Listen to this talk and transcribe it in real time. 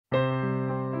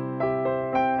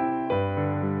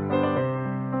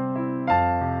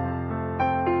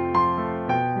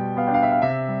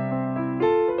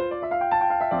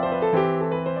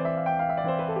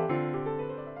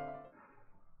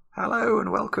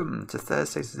welcome to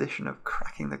Thursday's edition of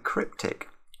Cracking the Cryptic,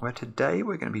 where today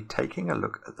we're going to be taking a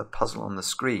look at the puzzle on the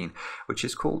screen, which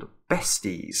is called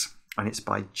Besties, and it's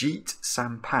by Jeet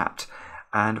Sampat.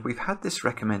 And we've had this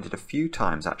recommended a few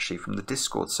times actually from the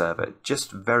Discord server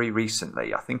just very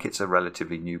recently. I think it's a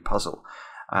relatively new puzzle.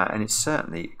 And it's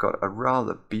certainly got a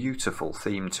rather beautiful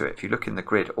theme to it. If you look in the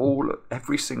grid,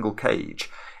 every single cage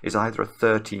is either a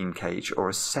 13 cage or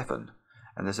a 7.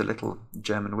 And there's a little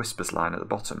German whispers line at the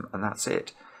bottom, and that's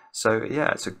it. So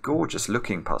yeah, it's a gorgeous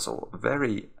looking puzzle.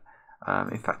 Very,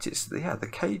 in fact, the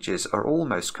cages are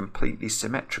almost completely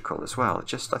symmetrical as well.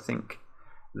 Just I think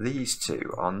these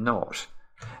two are not.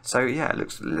 So yeah,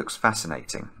 it looks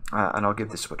fascinating, and I'll give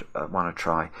this one a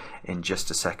try in just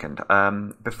a second.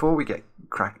 Before we get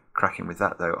cracking with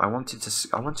that though, I wanted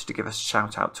to give a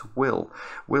shout out to Will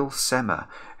Semmer,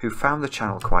 who found the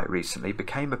channel quite recently,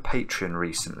 became a Patreon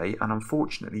recently, and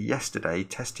unfortunately yesterday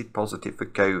tested positive for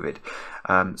COVID.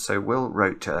 So Will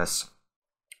wrote to us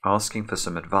asking for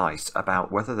some advice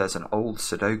about whether there's an old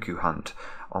Sudoku hunt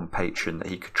on Patreon that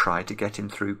he could try to get him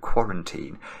through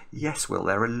quarantine. Yes, Will,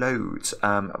 there are loads,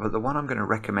 but the one I'm going to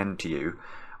recommend to you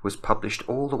was published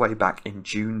all the way back in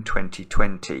June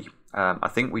 2020. I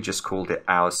think we just called it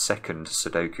our second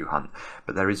Sudoku hunt,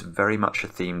 but there is very much a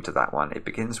theme to that one. It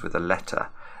begins with a letter,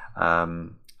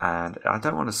 and I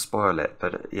don't want to spoil it,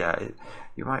 but yeah,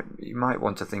 you might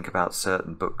want to think about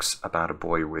certain books about a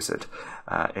boy wizard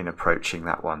in approaching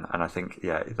that one, and I think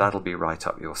yeah, that'll be right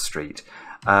up your street.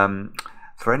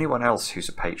 For anyone else who's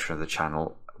a patron of the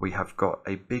channel, we have got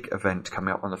a big event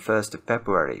coming up on the 1st of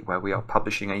February where we are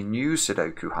publishing a new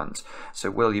Sudoku hunt. So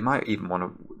Will, you might even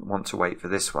want to wait for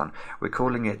this one. We're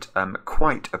calling it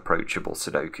Quite Approachable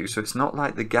Sudoku. So it's not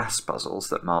like the gas puzzles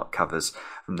that Mark covers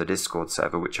from the Discord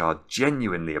server, which are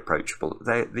genuinely approachable.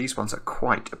 These ones are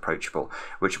quite approachable,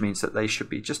 which means that they should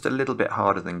be just a little bit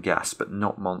harder than gas, but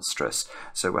not monstrous.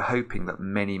 So we're hoping that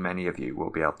many of you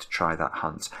will be able to try that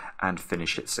hunt and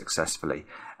finish it successfully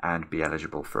and be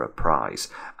eligible for a prize.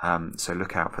 So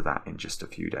look out for that in just a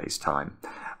few days' time.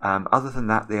 Other than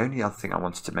that, the only other thing I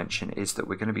wanted to mention is that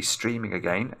we're going to be streaming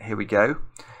again. Here we go.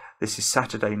 This is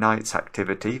Saturday night's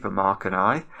activity for Mark and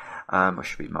I. Or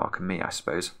should be Mark and me, I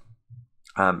suppose.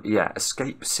 Yeah,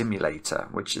 Escape Simulator,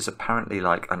 which is apparently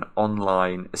like an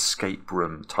online escape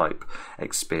room type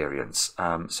experience.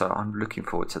 So I'm looking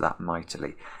forward to that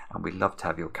mightily, and we'd love to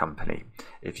have your company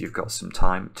if you've got some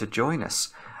time to join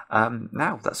us.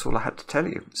 Now, that's all I had to tell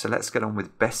you. So let's get on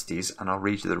with Besties, and I'll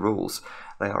read you the rules.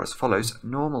 They are as follows.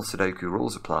 Normal Sudoku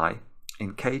rules apply.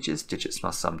 In cages, digits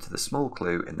must sum to the small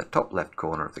clue in the top left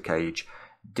corner of the cage.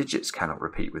 Digits cannot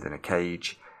repeat within a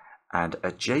cage. And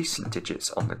adjacent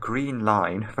digits on the green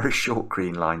line, very short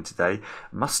green line today,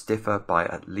 must differ by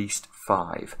at least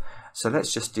 5. So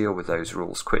let's just deal with those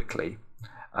rules quickly.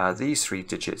 These 3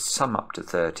 digits sum up to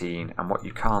 13, and what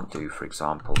you can't do, for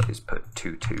example, is put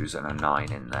 2 2s and a 9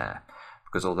 in there,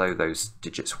 because although those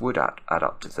digits would add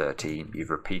up to 13, you've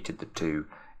repeated the 2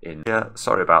 in. Yeah,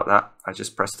 sorry about that, I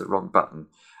just pressed the wrong button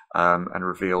and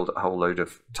revealed a whole load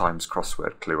of times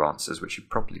crossword clue answers, which you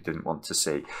probably didn't want to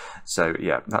see. So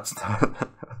yeah, that's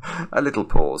a little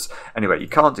pause. Anyway, you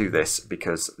can't do this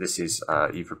because this is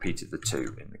you've repeated the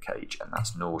 2 in the cage, and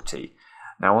that's naughty.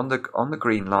 Now on the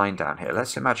green line down here,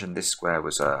 let's imagine this square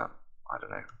was I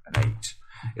don't know, an 8.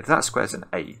 If that square's an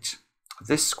 8,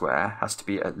 this square has to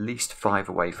be at least 5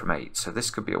 away from 8. So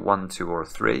this could be a 1, 2 or a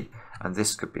 3, and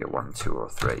this could be a 1, 2 or a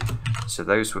 3. So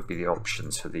those would be the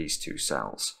options for these 2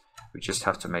 cells. We just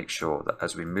have to make sure that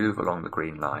as we move along the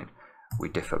green line, we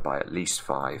differ by at least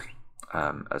 5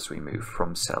 as we move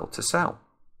from cell to cell.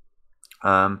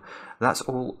 That's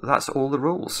all the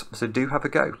rules, so do have a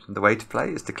go. The way to play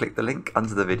is to click the link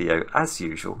under the video as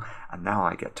usual, and now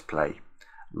I get to play.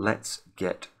 Let's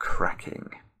get cracking.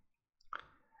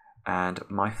 And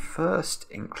my first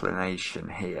inclination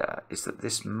here is that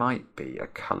this might be a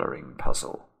colouring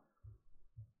puzzle,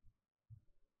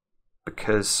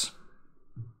 because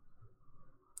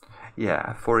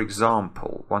yeah, for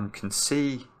example, one can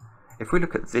see, if we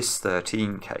look at this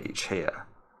 13 cage here,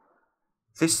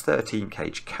 this 13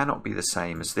 cage cannot be the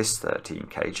same as this 13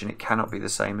 cage, and it cannot be the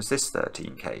same as this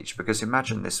 13 cage, because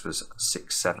imagine this was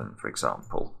 6, 7, for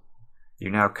example. You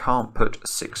now can't put a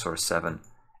 6 or a 7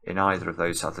 in either of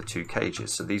those other 2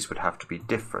 cages, so these would have to be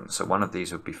different. So one of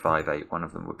these would be 5, 8, one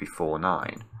of them would be 4,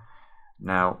 9.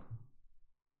 Now,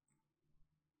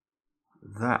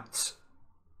 that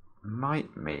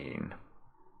might mean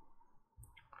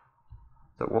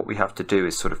that what we have to do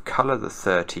is sort of colour the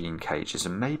 13 cages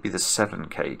and maybe the 7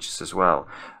 cages as well.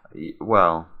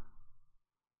 Well,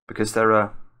 because there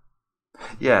are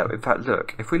Yeah, in fact,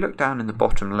 look, if we look down in the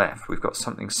bottom left, we've got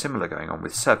something similar going on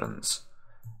with 7s.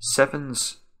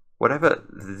 7s, whatever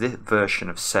the version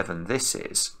of 7 this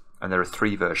is, and there are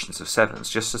 3 versions of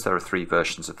 7s, just as there are 3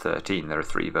 versions of 13, there are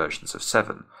 3 versions of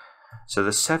 7. So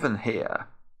the 7 here,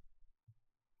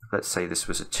 let's say this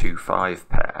was a 2-5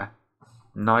 pair,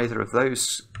 neither of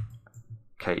those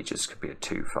cages could be a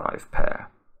 2-5 pair.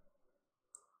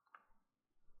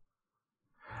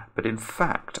 But in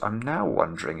fact, I'm now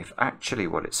wondering if actually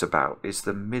what it's about is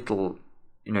the middle,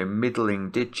 middling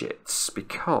digits,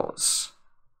 because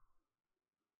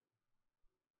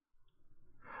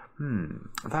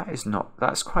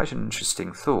that's quite an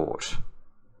interesting thought.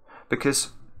 Because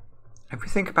if we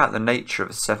think about the nature of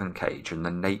a 7 cage and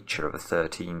the nature of a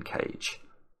 13 cage,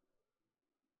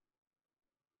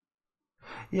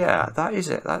 yeah, that is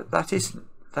it. That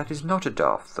is not a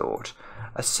daft thought.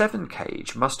 A 7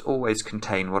 cage must always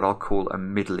contain what I'll call a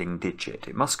middling digit.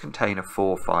 It must contain a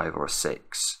 4, 5 or a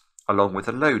 6, along with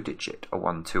a low digit, a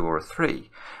 1, 2 or a 3.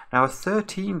 Now a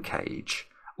 13 cage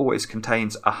always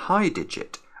contains a high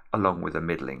digit along with a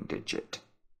middling digit.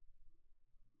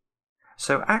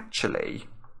 So actually,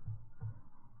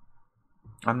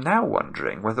 I'm now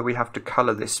wondering whether we have to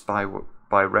colour this by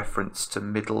reference to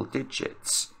middle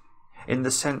digits, in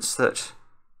the sense that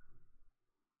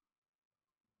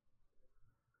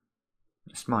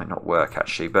this might not work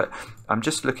actually, but I'm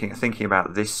just thinking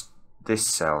about this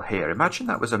cell here. Imagine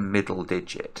that was a middle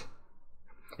digit.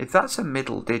 If that's a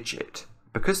middle digit,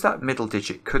 because that middle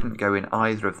digit couldn't go in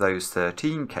either of those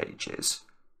 13 cages,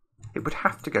 it would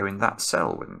have to go in that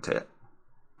cell, wouldn't it?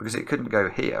 Because it couldn't go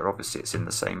here, obviously it's in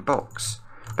the same box.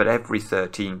 But every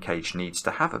 13 cage needs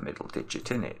to have a middle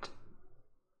digit in it.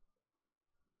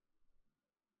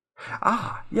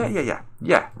 Ah, yeah,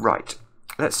 right.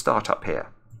 Let's start up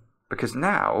here. Because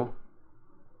now,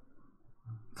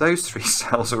 those 3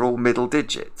 cells are all middle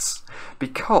digits.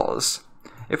 Because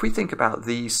if we think about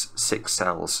these 6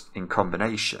 cells in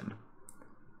combination,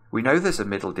 we know there's a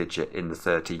middle digit in the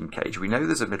 13 cage, we know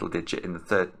there's a middle digit in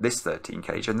this 13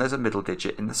 cage, and there's a middle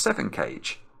digit in the 7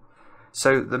 cage.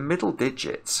 So the middle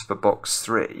digits for box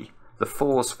 3, the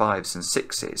 4s, 5s and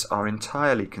 6s, are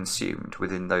entirely consumed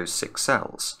within those 6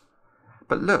 cells.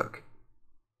 But look,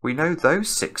 we know those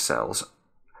 6 cells,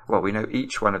 well, we know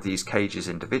each one of these cages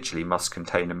individually must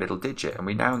contain a middle digit, and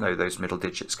we now know those middle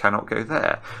digits cannot go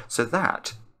there. So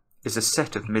that is a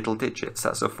set of middle digits.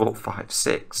 That's a 4, 5,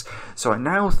 6. So I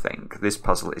now think this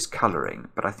puzzle is colouring,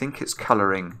 but I think it's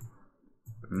colouring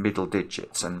middle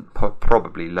digits and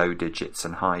probably low digits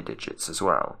and high digits as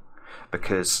well.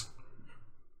 Because,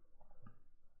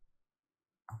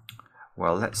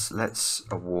 well, let's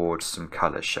award some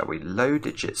colours, shall we? Low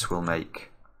digits will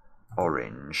make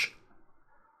orange.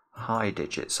 High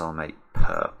digits I'll make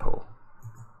purple.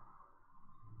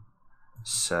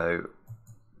 So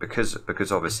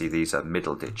because obviously these are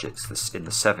middle digits, in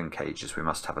the 7 cages we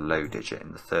must have a low digit,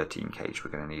 in the 13 cage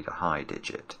we're going to need a high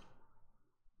digit.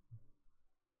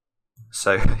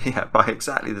 So yeah, by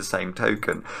exactly the same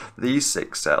token, these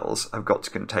 6 cells have got to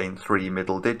contain 3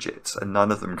 middle digits, and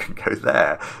none of them can go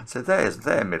there. So there's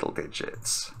their middle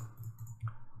digits,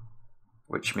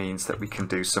 which means that we can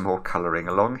do some more colouring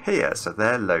along here. So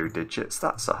they're low digits,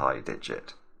 that's a high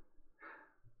digit.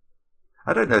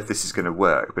 I don't know if this is going to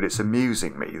work, but it's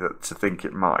amusing me to think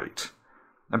it might.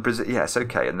 And yes,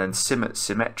 okay, and then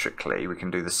symmetrically we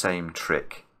can do the same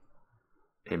trick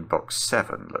in box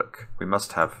 7. Look, we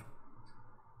must have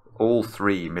all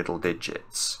 3 middle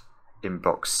digits in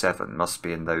box 7 must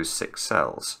be in those 6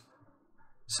 cells.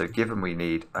 So given we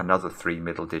need another 3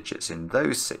 middle digits in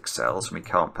those 6 cells, and we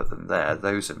can't put them there,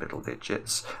 those are middle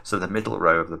digits. So the middle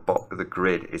row of the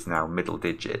grid is now middle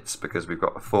digits, because we've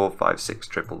got a 4, 5, 6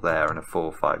 triple there and a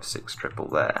 4, 5, 6 triple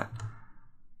there.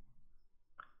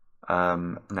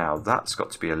 Now that's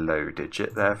got to be a low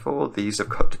digit, therefore these have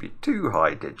got to be 2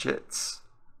 high digits.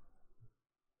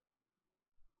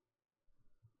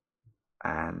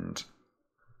 And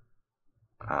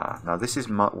now this is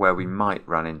where we might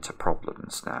run into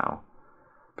problems now,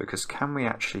 because can we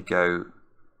actually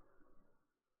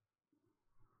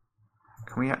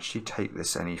take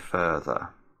this any further?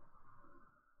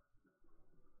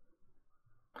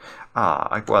 Well,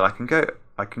 I can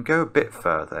go a bit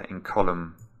further in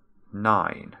column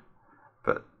 9,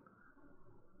 but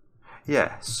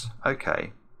yes,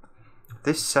 okay.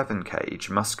 This 7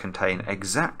 cage must contain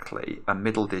exactly a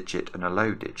middle digit and a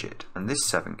low digit, and this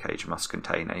 7 cage must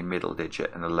contain a middle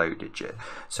digit and a low digit.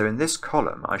 So in this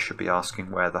column I should be asking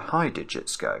where the high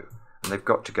digits go, and they've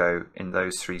got to go in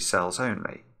those 3 cells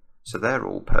only. So they're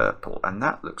all purple, and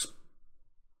that looks...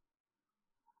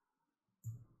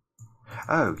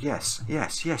 Oh, yes,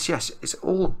 yes, yes, yes. It's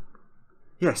all,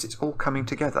 yes, it's all coming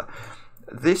together.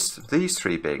 These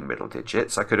three being middle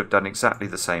digits, I could have done exactly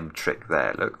the same trick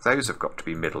there. Look, those have got to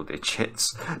be middle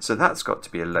digits, so that's got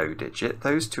to be a low digit.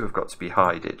 Those two have got to be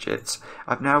high digits.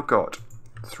 I've now got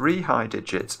 3 high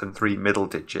digits and 3 middle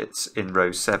digits in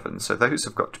row 7, so those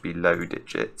have got to be low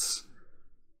digits.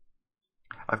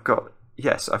 I've got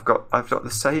the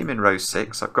same in row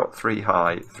 6. I've got 3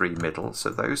 high, 3 middle, so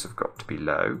those have got to be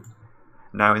low.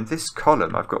 Now in this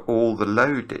column I've got all the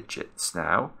low digits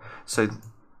now, so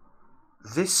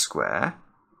this square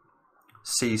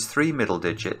sees 3 middle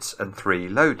digits and 3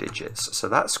 low digits. So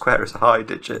that square is a high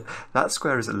digit, that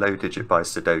square is a low digit by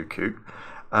Sudoku.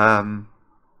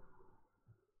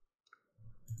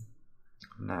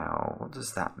 Now, what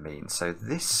does that mean? So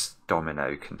this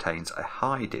domino contains a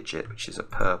high digit, which is a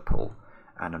purple,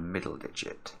 and a middle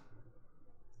digit.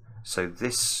 So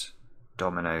this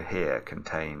domino here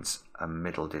contains a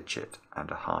middle digit and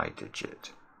a high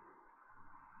digit.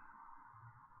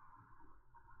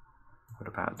 What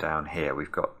about down here?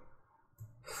 We've got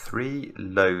 3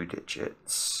 low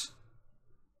digits.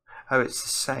 Oh, it's the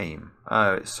same.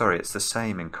 Oh, sorry, it's the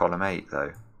same in column 8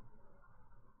 though.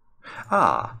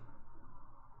 Ah.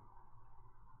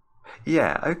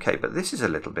 Yeah, okay, but this is a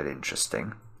little bit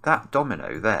interesting. That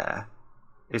domino there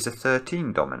is a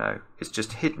 13 domino. It's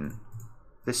just hidden.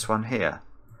 This one here.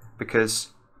 Because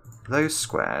those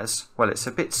squares, well, it's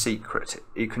a bit secret.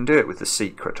 You can do it with the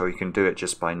secret, or you can do it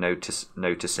just by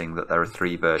noticing that there are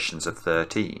 3 versions of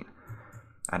 13.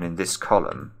 And in this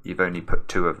column, you've only put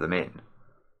 2 of them in.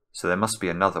 So there must be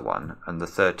another one, and the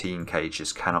 13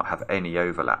 cages cannot have any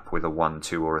overlap with a 1,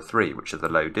 2 or a 3, which are the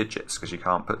low digits, because you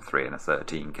can't put 3 in a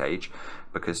 13 cage,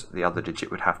 because the other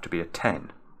digit would have to be a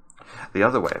 10. The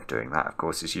other way of doing that, of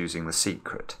course, is using the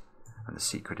secret. And the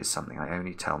secret is something I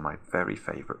only tell my very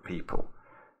favourite people.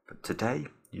 But today,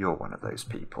 you're one of those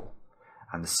people.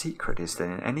 And the secret is that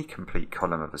in any complete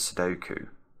column of a Sudoku,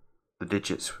 the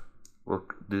digits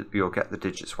you'll get the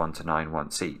digits 1 to 9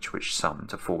 once each, which sum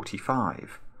to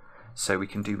 45. So we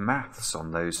can do maths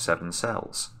on those 7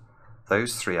 cells.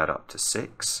 Those 3 add up to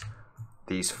 6.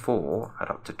 These 4 add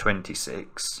up to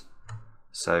 26.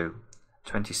 So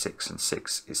 26 and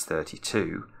 6 is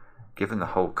 32. Given the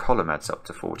whole column adds up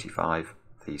to 45,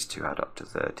 these 2 add up to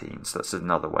 13. So that's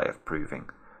another way of proving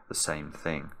the same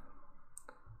thing.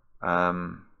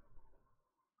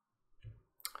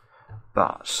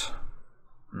 But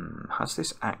has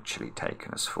this actually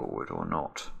taken us forward or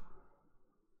not?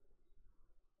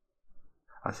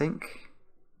 I think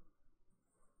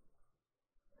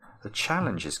the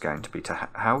challenge is going to be to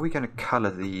how are we going to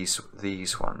colour these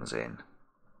ones in?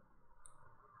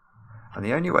 And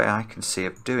the only way I can see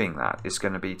of doing that is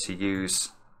going to be to use,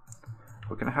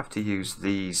 we're going to have to use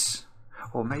these,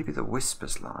 or maybe the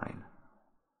whispers line.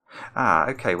 Ah,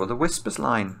 okay, well the whispers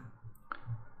line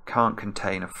can't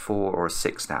contain a 4 or a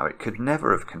 6 now. It could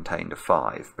never have contained a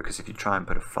 5, because if you try and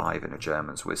put a 5 in a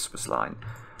German's whispers line,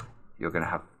 you're going to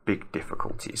have big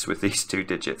difficulties with these 2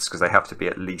 digits, because they have to be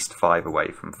at least 5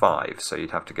 away from 5, so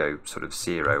you'd have to go sort of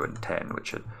 0 and 10,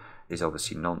 which is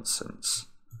obviously nonsense.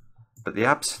 But the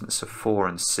absence of 4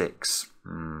 and 6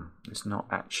 is not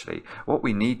actually... What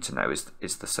we need to know is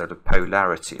the sort of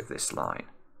polarity of this line.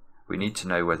 We need to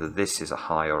know whether this is a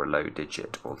high or a low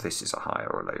digit, or this is a high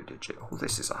or a low digit, or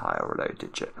this is a high or a low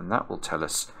digit, and that will tell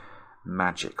us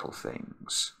magical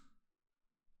things.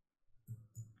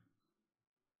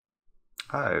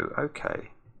 Oh,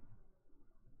 okay.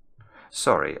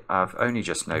 Sorry, I've only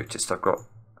just noticed I've got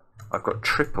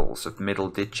triples of middle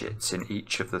digits in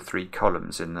each of the 3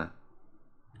 columns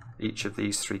each of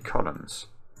these 3 columns.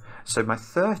 So my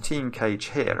 13 cage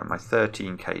here and my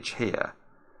 13 cage here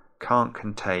can't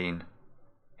contain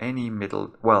any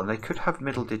middle, well, they could have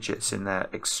middle digits in their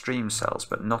extreme cells,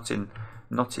 but not in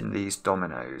these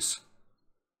dominoes.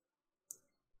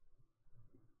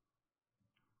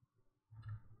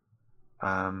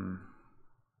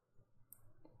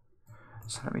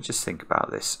 So let me just think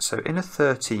about this. So in a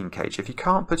 13 cage, if you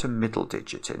can't put a middle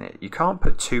digit in it, you can't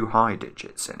put 2 high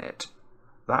digits in it.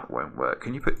 That won't work.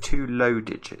 Can you put 2 low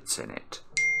digits in it?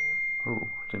 Oh,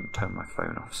 I didn't turn my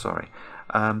phone off, sorry.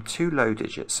 2 low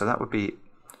digits, so that would be...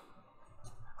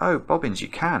 Oh, bobbins, you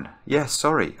can. Yes,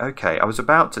 sorry. Okay, I was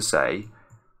about to say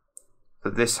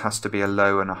that this has to be a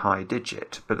low and a high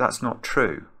digit, but that's not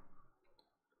true.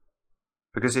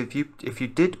 Because if you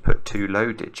did put 2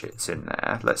 low digits in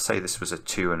there, let's say this was a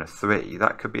 2 and a 3,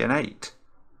 that could be an 8.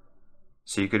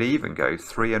 So you could even go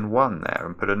 3 and 1 there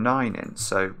and put a 9 in.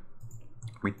 So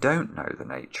we don't know the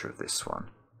nature of this one.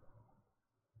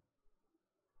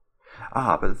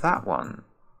 Ah, but that one...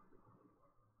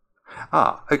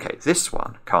 Ah, okay, this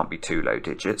one can't be 2 low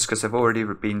digits because there have already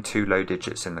been 2 low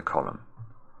digits in the column.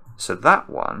 So that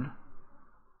one,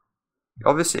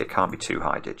 obviously it can't be 2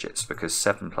 high digits because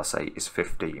 7 plus 8 is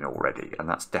 15 already, and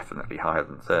that's definitely higher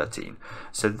than 13.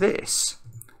 So this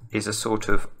is a sort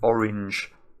of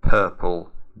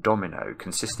orange-purple domino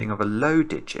consisting of a low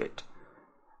digit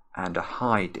and a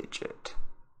high digit.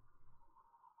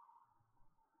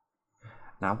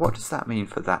 Now what does that mean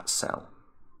for that cell?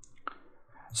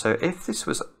 So if this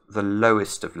was the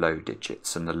lowest of low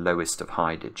digits and the lowest of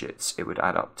high digits, it would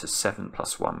add up to 7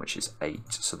 plus 1, which is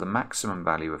 8. So the maximum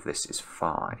value of this is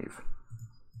 5.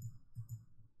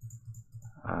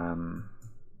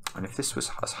 And if this was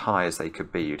as high as they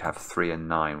could be, you'd have 3 and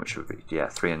 9, which would be, yeah,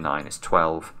 3 and 9 is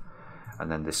 12.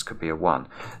 And then this could be a 1.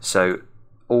 So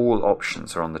all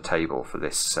options are on the table for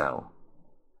this cell.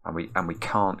 And we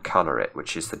can't colour it,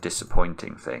 which is the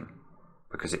disappointing thing,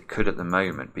 because it could at the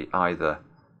moment be either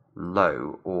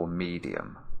low or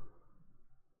medium.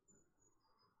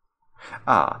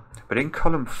 But in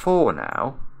column 4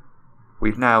 now,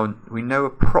 we know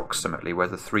approximately where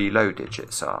the 3 low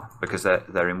digits are, because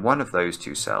they're in one of those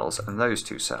 2 cells and those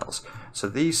 2 cells. So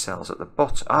these cells at the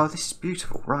bottom, oh, this is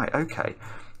beautiful, right, okay.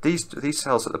 These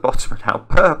cells at the bottom are now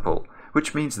purple,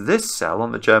 which means this cell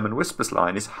on the German Whispers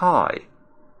line is high.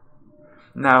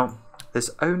 Now, there's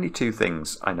only 2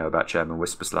 things I know about German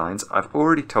Whispers lines. I've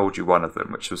already told you one of them,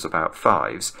 which was about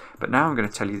 5s, but now I'm going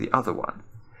to tell you the other one,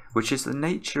 which is the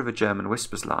nature of a German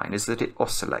Whispers line is that it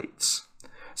oscillates.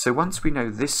 So once we know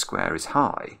this square is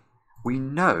high, we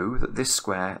know that this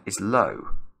square is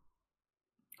low.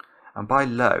 And by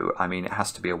low, I mean it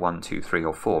has to be a 1, 2, 3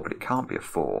 or 4, but it can't be a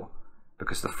 4,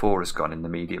 because the 4 has gone in the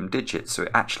medium digits, so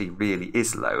it actually really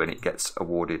is low and it gets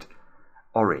awarded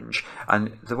orange.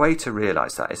 And the way to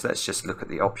realise that is, let's just look at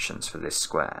the options for this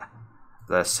square.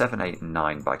 They're 7, 8 and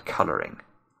 9 by colouring.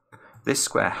 This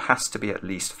square has to be at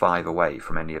least 5 away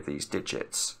from any of these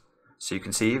digits. So you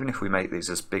can see, even if we make these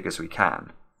as big as we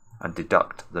can and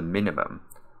deduct the minimum,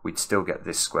 we'd still get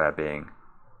this square being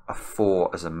a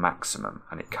 4 as a maximum,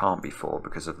 and it can't be 4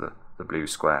 because of the blue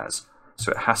squares.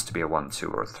 So it has to be a 1, 2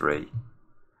 or a 3.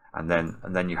 And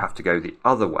then you have to go the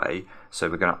other way, so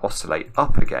we're going to oscillate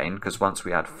up again, because once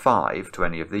we add 5 to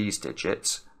any of these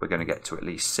digits, we're going to get to at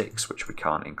least 6, which we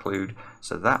can't include,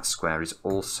 so that square is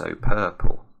also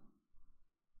purple.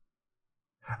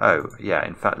 Oh, yeah,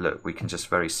 in fact, look, we can just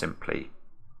very simply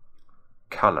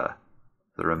colour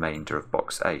the remainder of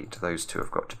box 8. Those 2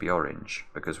 have got to be orange,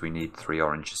 because we need 3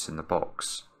 oranges in the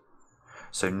box.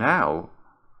 So now,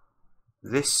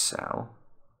 this cell,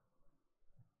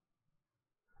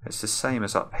 it's the same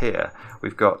as up here.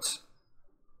 We've got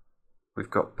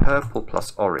purple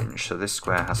plus orange, so this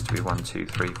square has to be 1, 2,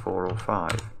 3, 4 or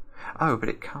 5. Oh, but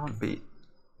it can't be,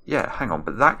 yeah, hang on,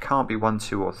 but that can't be 1,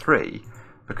 2 or 3,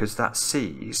 because that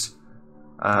sees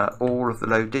all of the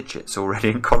low digits already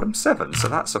in column 7, so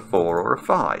that's a 4 or a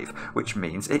 5, which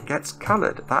means it gets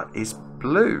coloured. That is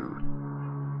blue.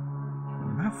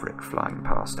 Maverick flying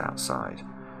past outside.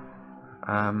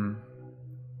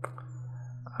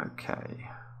 Okay.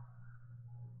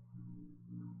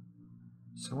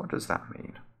 So what does that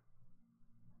mean?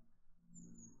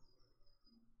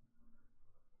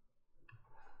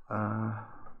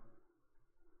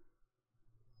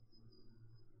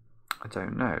 I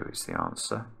don't know is the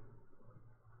answer.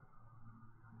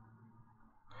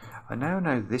 I now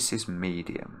know this is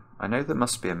medium. I know there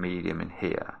must be a medium in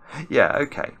here. Yeah,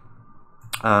 okay.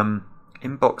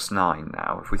 In box 9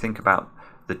 now, if we think about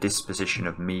the disposition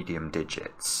of medium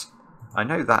digits, I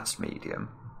know that's medium.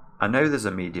 I know there's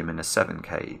a medium in a 7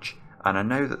 cage, and I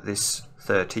know that this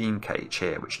 13 cage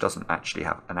here, which doesn't actually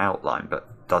have an outline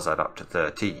but does add up to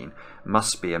 13,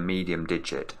 must be a medium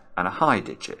digit and a high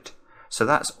digit. So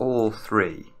that's all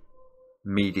 3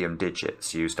 medium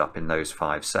digits used up in those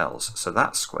 5 cells. So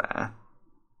that square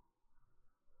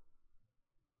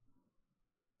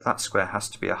has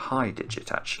to be a high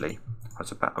digit actually.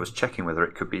 I was checking whether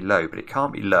it could be low, but it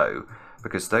can't be low,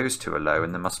 because those 2 are low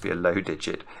and there must be a low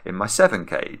digit in my 7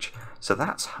 cage. So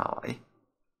that's high.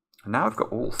 And now I've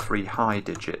got all 3 high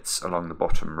digits along the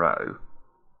bottom row,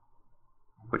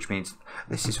 which means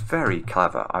this is very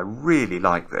clever. I really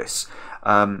like this.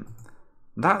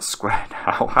 That square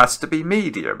now has to be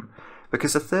medium,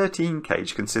 because a 13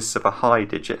 cage consists of a high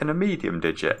digit and a medium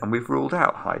digit, and we've ruled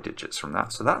out high digits from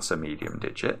that, so that's a medium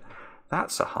digit.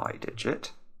 That's a high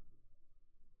digit.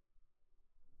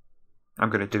 I'm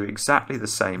going to do exactly the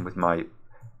same with my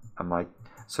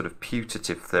sort of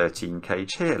putative 13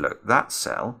 cage here. Look, that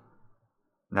cell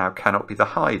now cannot be the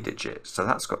high digit, so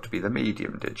that's got to be the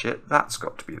medium digit, that's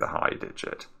got to be the high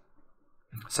digit.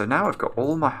 So now I've got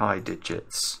all my high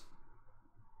digits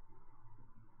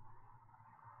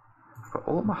I've got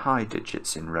all my high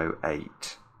digits in row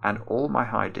 8 and all my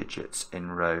high digits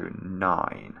in row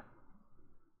 9.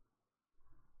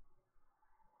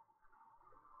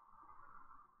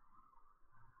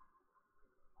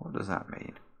 What does that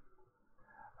mean?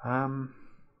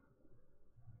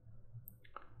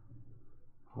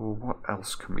 Well, what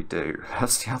else can we do?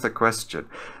 That's the other question.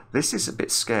 This is a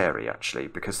bit scary actually,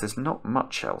 because there's not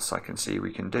much else I can see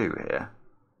we can do here.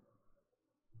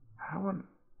 Have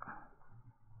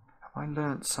I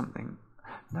learnt something?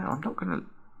 No, I'm not going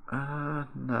to...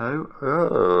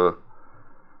 no.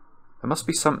 There must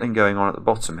be something going on at the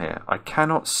bottom here. I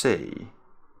cannot see,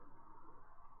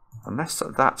 unless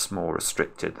that's more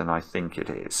restricted than I think it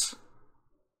is.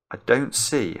 I don't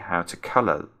see how to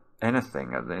colour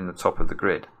anything in the top of the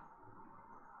grid.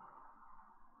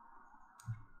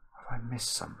 Have I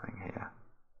missed something here?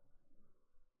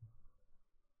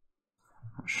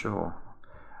 Not sure.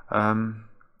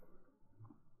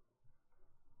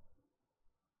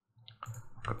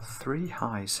 I've got 3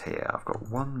 highs here. I've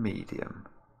got 1 medium.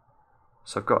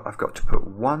 So I've got to put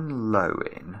 1 low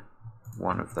in.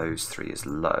 One of those 3 is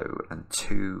low and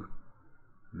 2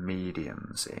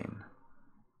 mediums in.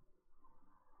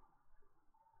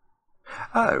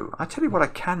 Oh, I tell you what I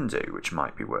can do, which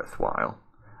might be worthwhile.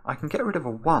 I can get rid of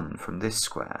a 1 from this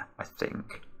square, I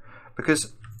think.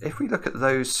 Because if we look at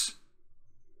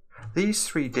these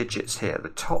 3 digits here, the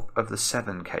top of the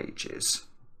 7 cages,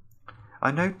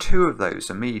 I know 2 of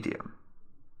those are medium.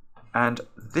 And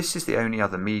this is the only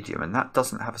other medium, and that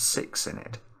doesn't have a 6 in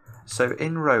it. So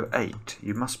in row 8,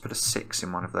 you must put a 6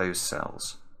 in one of those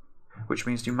cells, which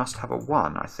means you must have a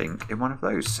 1, I think, in one of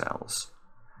those cells,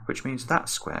 which means that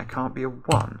square can't be a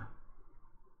 1.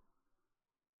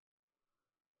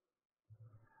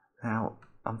 Now,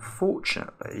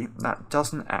 unfortunately, that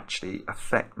doesn't actually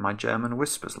affect my German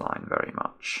whispers line very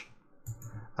much.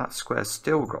 That square's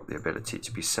still got the ability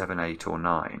to be 7, 8 or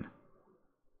 9.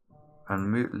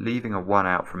 And leaving a 1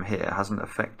 out from here hasn't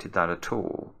affected that at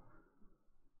all.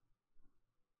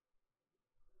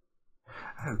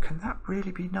 Oh, can that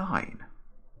really be 9?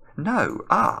 No.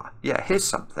 Ah, yeah, here's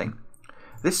something.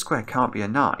 This square can't be a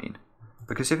 9,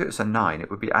 because if it was a 9, it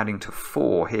would be adding to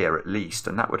 4 here at least,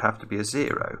 and that would have to be a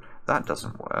 0. That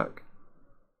doesn't work.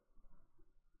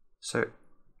 So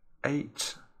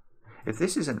 8. If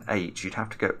this is an 8, you'd have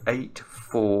to go 8,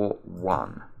 4,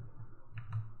 1.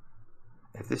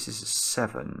 If this is a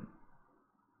 7,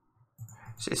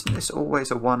 so isn't this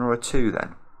always a 1 or a 2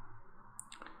 then?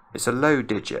 It's a low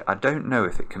digit. I don't know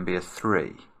if it can be a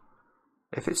 3.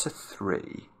 If it's a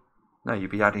 3, no,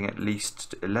 you'd be adding at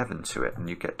least 11 to it and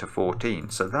you get to 14.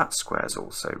 So that square's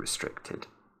also restricted.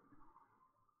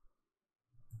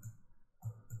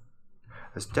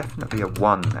 There's definitely a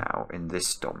 1 now in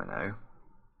this domino.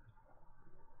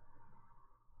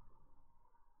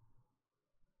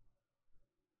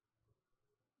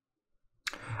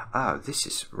 Oh, this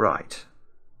is right.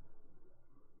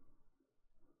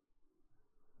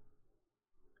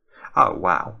 Oh,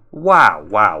 wow. Wow,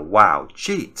 wow, wow.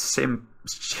 Jeet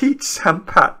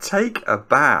Sampat, take a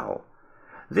bow.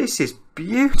 This is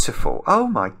beautiful. Oh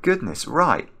my goodness.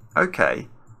 Right. Okay.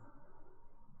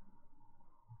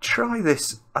 Try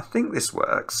this. I think this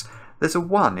works. There's a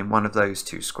 1 in one of those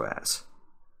 2 squares.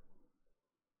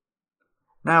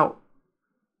 Now,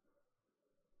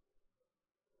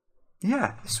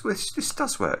 yeah, this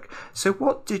does work. So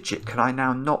what digit can I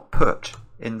now not put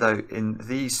in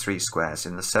these 3 squares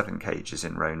in the 7 cages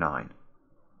in row 9?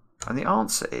 And the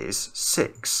answer is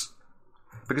 6.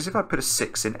 Because if I put a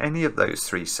 6 in any of those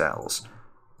 3 cells,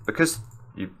 because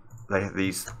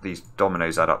these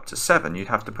dominoes add up to 7, you'd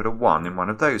have to put a 1 in one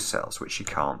of those cells, which you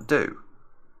can't do.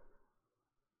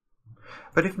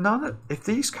 But if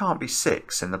these can't be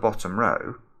 6 in the bottom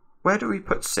row, where do we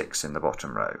put 6 in the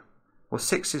bottom row? Well,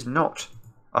 6 is not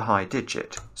a high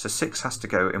digit, so 6 has to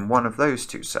go in one of those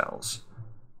 2 cells.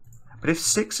 But if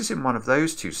 6 is in one of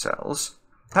those 2 cells,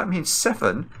 that means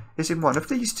 7 is in one of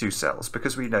these 2 cells,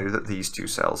 because we know that these 2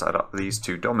 cells add up, these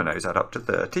 2 dominoes add up to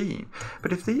 13.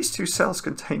 But if these 2 cells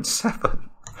contain 7,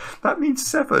 that means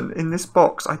 7 in this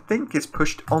box, I think, is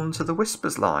pushed onto the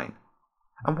whispers line.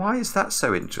 And why is that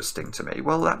so interesting to me?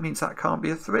 Well, that means that can't be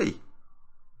a 3.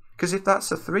 Because if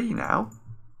that's a 3 now,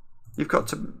 you've got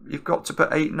to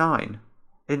put 8, 9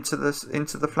 into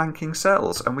the flanking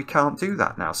cells, and we can't do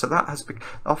that now. So that has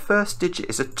our first digit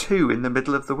is a 2 in the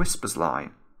middle of the whispers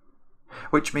line,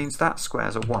 which means that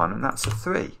square's a 1 and that's a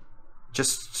 3,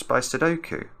 just by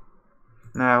Sudoku.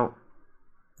 Now,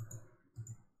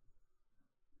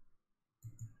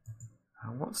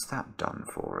 what's that done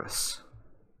for us?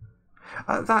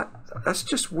 That's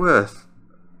just worth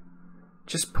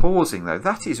Just pausing though,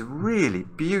 that is really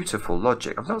beautiful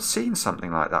logic. I've not seen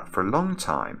something like that for a long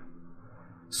time.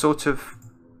 Sort of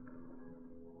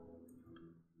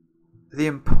the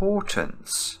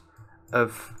importance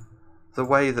of the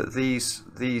way that these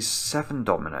 7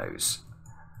 dominoes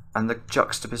and the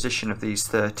juxtaposition of these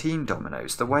 13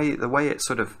 dominoes, the way it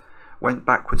sort of went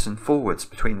backwards and forwards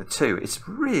between the two, it's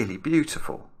really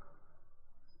beautiful.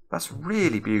 That's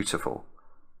really beautiful.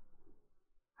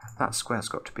 That square's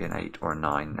got to be an 8 or a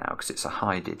 9 now because it's a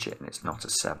high digit and it's not a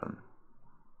 7.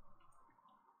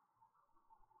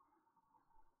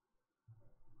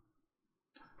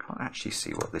 Can't actually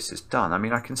see what this has done. I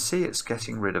mean, I can see it's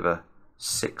getting rid of a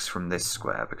 6 from this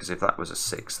square, because if that was a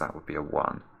 6, that would be a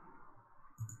 1.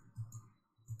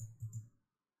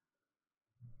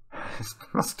 It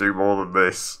must do more than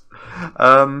this.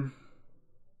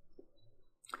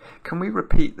 Can we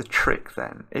repeat the trick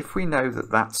then? If we know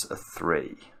that that's a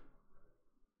 3,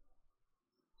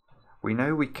 we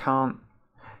know we can't...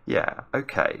 Yeah,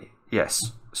 okay,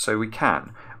 yes, so we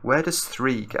can. Where does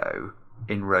 3 go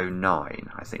in row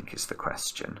 9, I think is the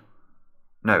question.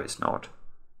 No, it's not.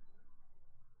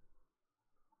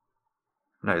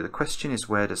 No, the question is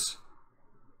where does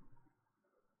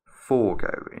 4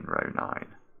 go in row 9?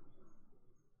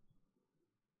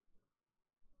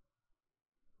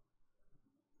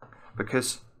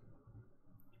 Because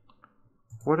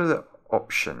what are the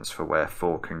options for where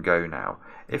 4 can go now?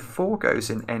 If 4 goes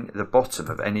in the bottom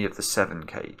of any of the 7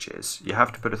 cages, you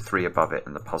have to put a 3 above it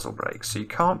and the puzzle breaks. So you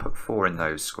can't put 4 in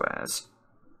those squares.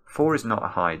 4 is not a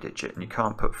high digit and you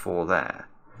can't put 4 there.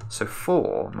 So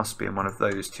 4 must be in one of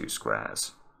those 2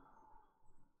 squares,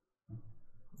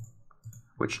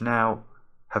 which now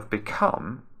have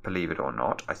become, believe it or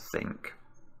not, I think,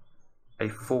 a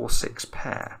 4-6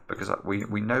 pair, because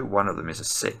we know one of them is a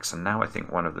 6 and now I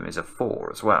think one of them is a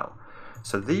 4 as well.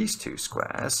 So these 2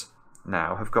 squares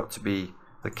now have got to be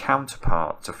the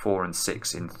counterpart to 4 and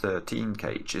 6 in 13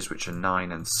 cages, which are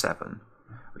 9 and 7,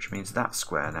 which means that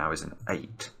square now is an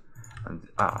 8, and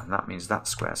that means that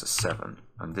square is a 7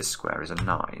 and this square is a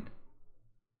 9,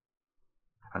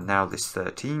 and now this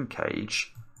 13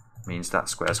 cage means that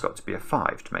square's got to be a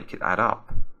 5 to make it add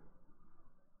up.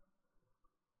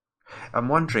 I'm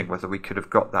wondering whether we could have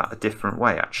got that a different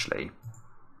way actually.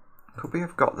 Could we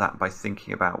have got that by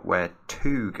thinking about where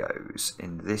 2 goes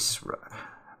in this row?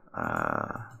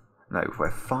 No,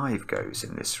 where 5 goes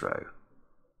in this row.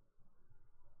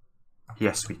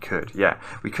 Yes, we could. Yeah,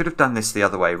 we could have done this the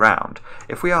other way round.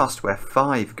 If we asked where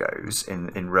 5 goes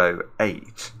in row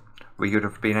 8, we would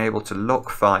have been able to lock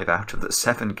 5 out of the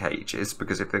 7 cages,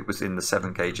 because if it was in the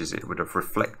 7 cages it would have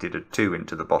reflected a 2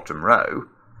 into the bottom row.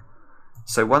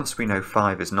 So once we know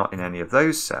 5 is not in any of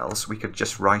those cells, we could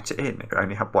just write it in. It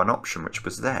only had one option, which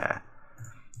was there.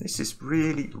 This is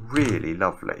really, really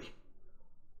lovely.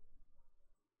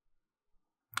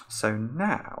 So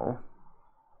now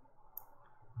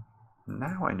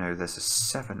I know there's a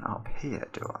 7 up here,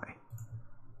 do I?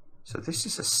 So this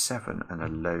is a 7 and a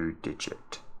low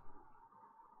digit.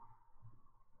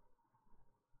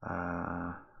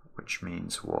 Which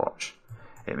means what?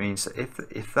 It means that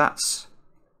if that's...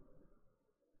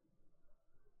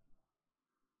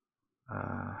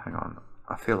 hang on,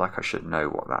 I feel like I should know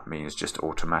what that means just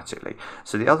automatically.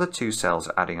 So the other 2 cells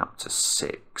are adding up to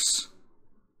 6.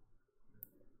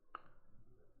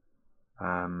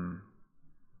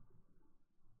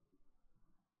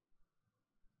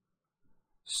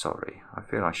 Sorry, I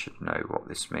feel I should know what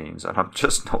this means, and I'm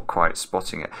just not quite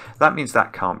spotting it. That means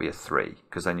that can't be a 3,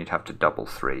 because then you'd have to double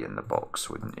 3 in the box,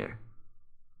 wouldn't you?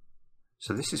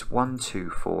 So this is 1,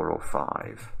 2, 4, or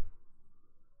 5.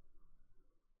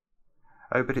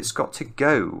 Oh, but it's got to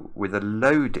go with a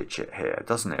low digit here,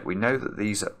 doesn't it? We know that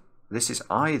this is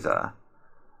either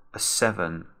a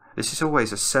 7, this is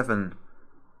always a 7,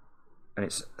 and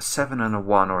it's a 7 and a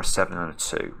 1 or a 7 and a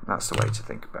 2. That's the way to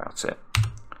think about it.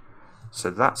 So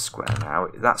that square now,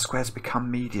 that square's become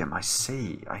medium. I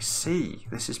see,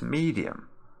 this is medium.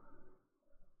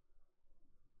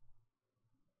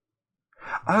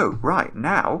 Oh, right,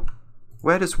 now,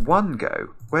 where does 1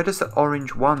 go? Where does the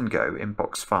orange 1 go in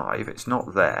box 5? It's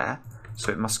not there, so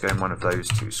it must go in one of those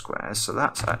 2 squares. So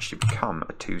that's actually become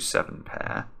a 2-7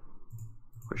 pair,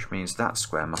 which means that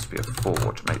square must be a 4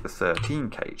 to make the 13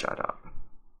 cage add up.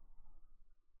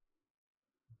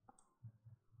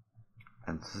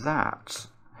 And that,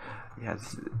 yeah,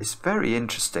 it's very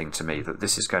interesting to me that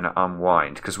this is going to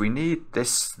unwind, because we need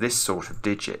this sort of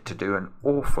digit to do an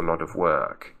awful lot of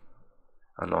work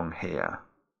along here.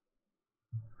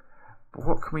 But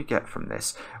what can we get from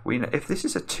this? If this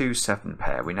is a 2-7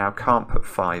 pair, we now can't put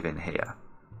 5 in here,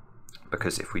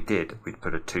 because if we did, we'd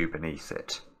put a 2 beneath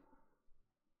it.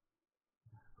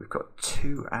 we've got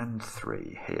 2 and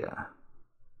 3 here.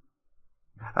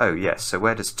 Oh yes, so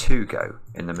where does 2 go?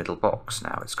 In the middle box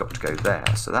now. It's got to go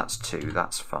there. So that's 2,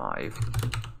 that's 5.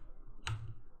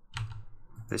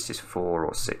 This is 4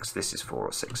 or 6, this is 4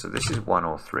 or 6. So this is 1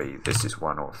 or 3, this is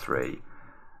 1 or 3.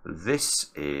 This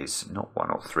is not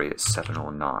 1 or 3, it's 7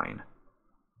 or 9.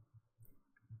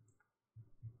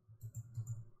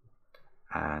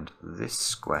 And this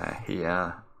square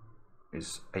here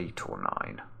is 8 or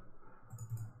 9,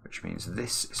 which means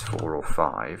this is 4 or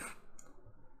 5.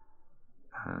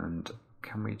 And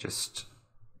can we go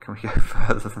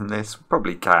further than this?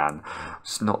 Probably can.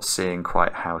 Just not seeing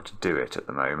quite how to do it at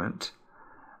the moment.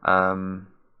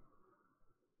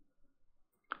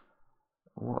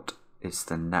 What is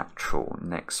the natural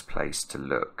next place to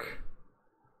look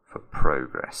for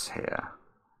progress here?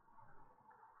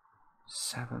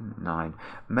 7, 9.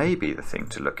 Maybe the thing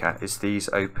to look at is these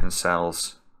open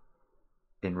cells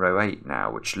in row 8 now,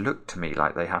 which look to me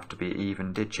like they have to be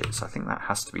even digits. I think that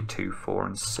has to be 2, 4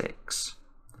 and 6,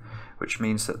 which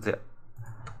means that the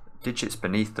digits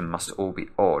beneath them must all be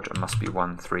odd and must be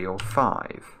 1, 3 or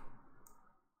 5.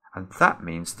 And that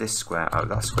means this square, oh,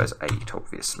 that square's 8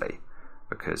 obviously,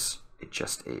 because it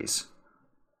just is.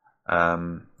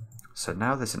 So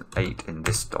now there's an 8 in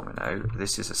this domino.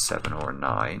 This is a 7 or a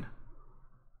 9.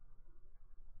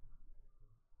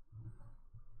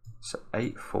 So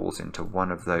 8 falls into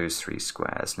one of those 3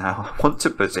 squares. Now I want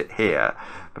to put it here,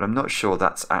 but I'm not sure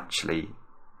that's actually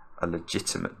a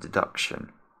legitimate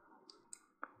deduction.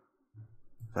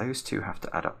 Those two have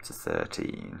to add up to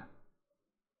 13.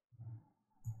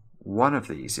 One of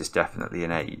these is definitely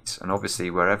an 8, and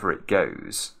obviously wherever it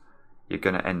goes, you're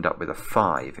going to end up with a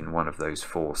 5 in one of those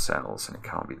 4 cells, and it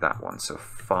can't be that one, so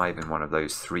 5 in one of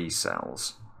those 3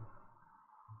 cells.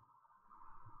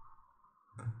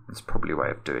 There's probably a way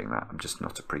of doing that, I'm just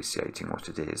not appreciating what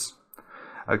it is.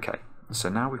 Okay, so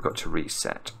now we've got to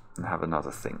reset and have another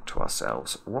think to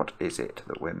ourselves. What is it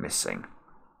that we're missing?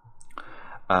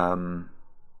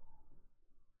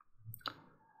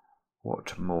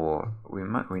 What more?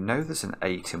 We know there's an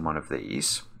 8 in one of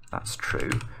these. That's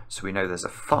true. So we know there's a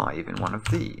 5 in one of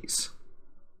these.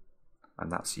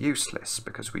 And that's useless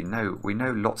because we know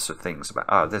lots of things about...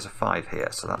 Oh, there's a 5 here,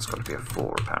 so that's got to be a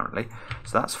 4 apparently.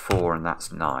 So that's 4 and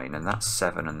that's 9 and that's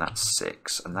 7 and that's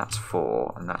 6 and that's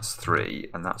 4 and that's 3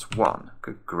 and that's 1.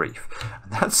 Good grief.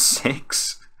 And that's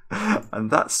 6 and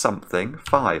that's something.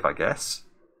 5, I guess.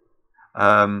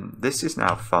 This is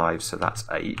now 5, so that's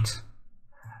 8.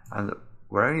 And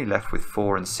we're only left with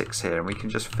 4 and 6 here, and we can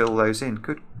just fill those in.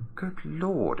 Good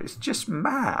Lord, it's just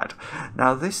mad.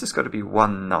 Now this has got to be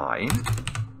 1, 9.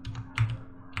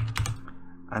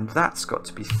 And that's got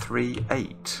to be 3,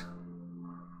 8.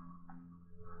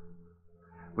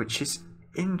 Which is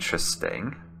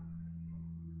interesting.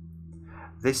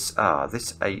 This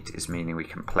 8 is meaning we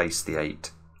can place the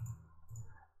 8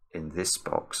 in this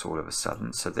box all of a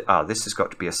sudden. So this has got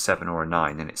to be a 7 or a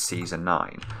 9, and it sees a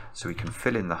 9. So we can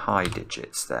fill in the high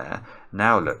digits there.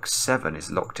 Now look, 7 is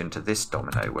locked into this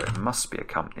domino where it must be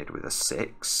accompanied with a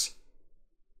 6.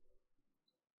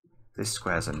 This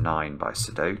square's a 9 by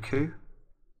Sudoku.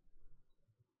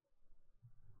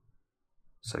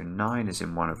 So 9 is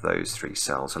in one of those 3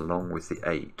 cells along with the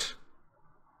 8.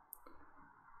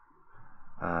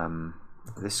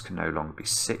 This can no longer be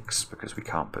 6 because we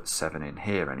can't put 7 in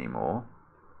here anymore.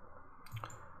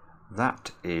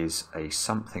 That is a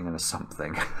something and a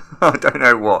something. I don't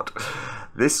know what.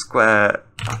 This square,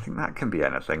 I think that can be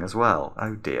anything as well.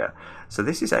 Oh dear. So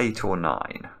this is 8 or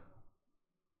 9.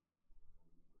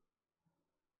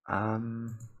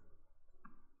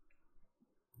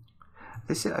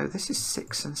 This is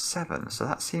 6 and 7, so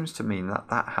that seems to mean that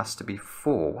that has to be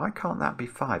 4. Why can't that be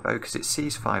 5? Oh, because it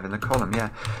sees 5 in the column,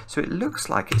 yeah. So it looks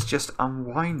like it's just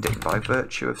unwinding by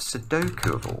virtue of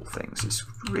Sudoku of all things.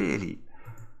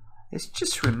 It's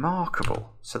just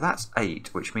remarkable. So that's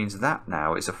 8, which means that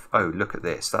now is a... Oh, look at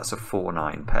this. That's a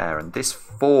 4-9 pair, and this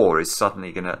 4 is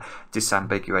suddenly going to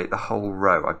disambiguate the whole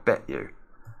row, I bet you.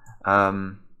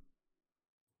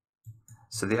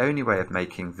 So the only way of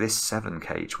making this 7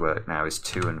 cage work now is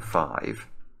 2 and 5.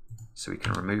 So we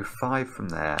can remove 5 from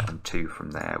there and 2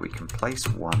 from there. We can place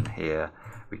 1 here.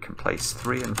 We can place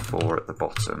 3 and 4 at the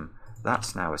bottom.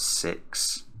 That's now a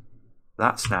 6.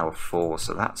 That's now a 4,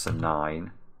 so that's a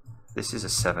 9. This is a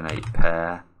 7-8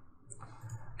 pair.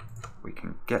 We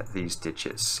can get these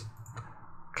digits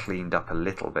cleaned up a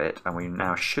little bit, and we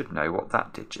now should know what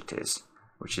that digit is,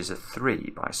 which is a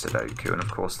 3 by Sudoku, and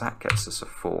of course that gets us a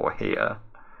 4 here.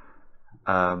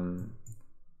 1,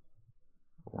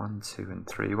 2 and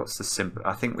 3. What's the simple?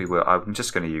 I'm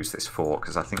just going to use this 4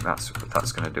 because I think that's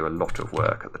going to do a lot of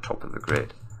work at the top of the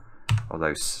grid.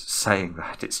 although saying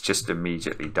that, it's just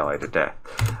immediately died a death.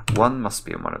 1 must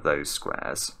be in one of those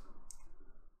squares.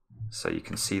 So you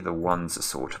can see the 1s are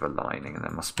sort of aligning, and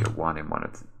there must be a 1 in one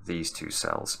of these 2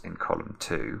 cells in column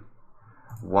 2.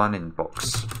 1 in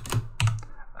box,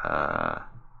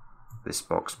 this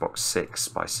box 6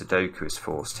 by Sudoku is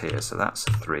forced here, so that's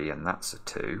a 3 and that's a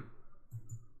 2.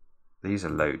 These are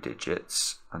low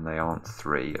digits and they aren't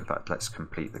 3. In fact, let's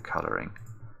complete the colouring.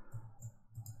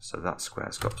 So that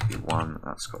square's got to be 1,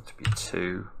 that's got to be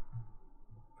 2.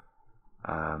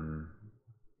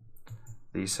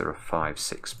 These are a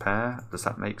 5-6 pair. Does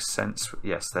that make sense?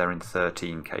 Yes, they're in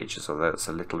 13 cages, although it's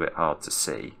a little bit hard to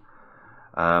see.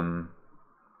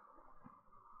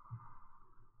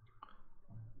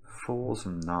 4s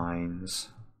and 9s.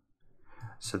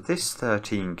 So this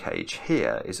 13 cage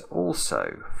here is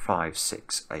also 5,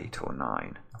 6, 8 or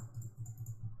 9.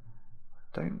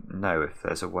 Don't know if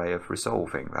there's a way of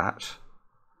resolving that.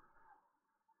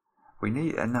 We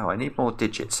need, no, I need more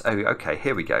digits. Oh, okay,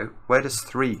 here we go. Where does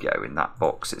 3 go in that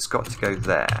box? It's got to go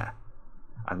there.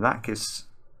 And that gives,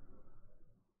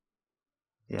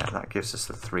 yeah, that gives us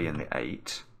the 3 and the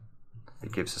 8.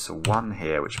 It gives us a 1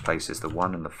 here, which places the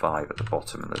 1 and the 5 at the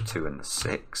bottom and the 2 and the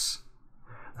 6.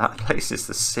 That places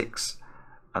the 6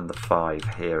 and the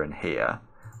 5 here and here,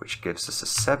 which gives us a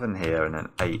 7 here and an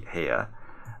 8 here.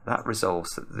 That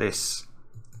resolves that this,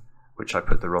 which I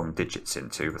put the wrong digits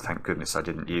into, but thank goodness I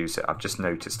didn't use it. I've just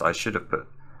noticed I should have put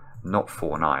not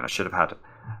 4, 9. I should have had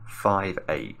 5,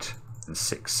 8 and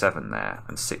 6, 7 there,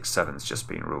 and 6, 7's just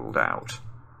been ruled out.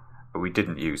 But we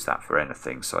didn't use that for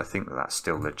anything, so I think that that's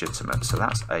still legitimate. So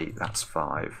that's 8, that's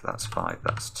 5, that's 5,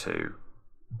 that's 2.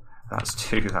 That's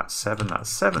 2, that's 7, that's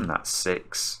 7, that's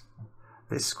 6.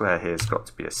 This square here's got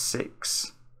to be a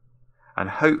 6. And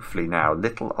hopefully now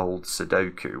little old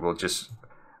Sudoku will just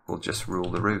rule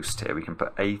the roost here. We can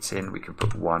put 8 in, we can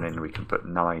put 1 in, we can put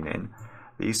 9 in.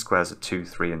 These squares are 2,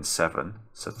 3 and 7.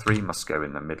 So 3 must go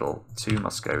in the middle, 2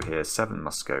 must go here, 7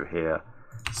 must go here,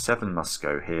 7 must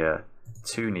go here,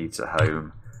 2 needs a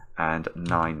home, and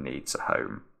 9 needs a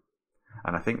home.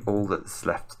 And I think all that's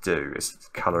left to do is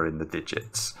colour in the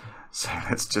digits. So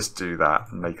let's just do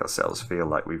that and make ourselves feel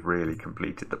like we've really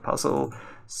completed the puzzle.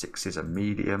 6 is a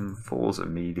medium, 4's a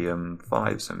medium,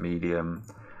 5's a medium,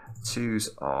 2's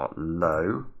are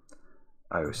low.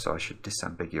 Oh, so I should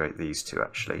disambiguate these 2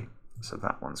 actually. So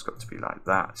that one's got to be like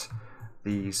that.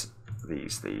 These,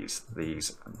 and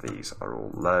these are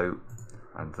all low.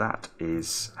 And that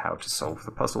is how to solve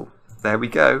the puzzle. There we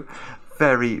go.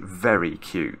 Very, very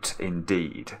cute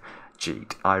indeed.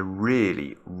 Jeet. I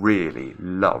really, really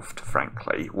loved,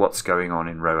 frankly, what's going on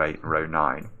in row 8 and row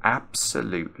 9.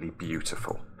 Absolutely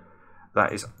beautiful.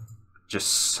 That is just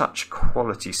such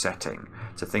quality setting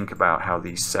to think about how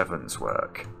these 7s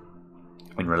work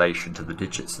in relation to the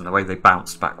digits and the way they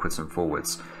bounced backwards and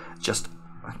forwards. Just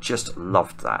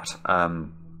loved that.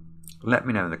 Let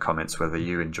me know in the comments whether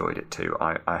you enjoyed it too.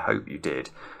 I hope you did,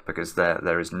 because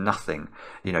there is nothing,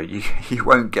 you know, you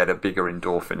won't get a bigger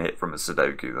endorphin hit from a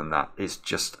Sudoku than that. It's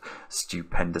just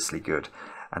stupendously good.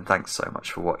 And thanks so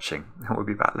much for watching. And we'll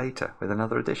be back later with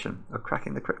another edition of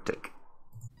Cracking the Cryptic.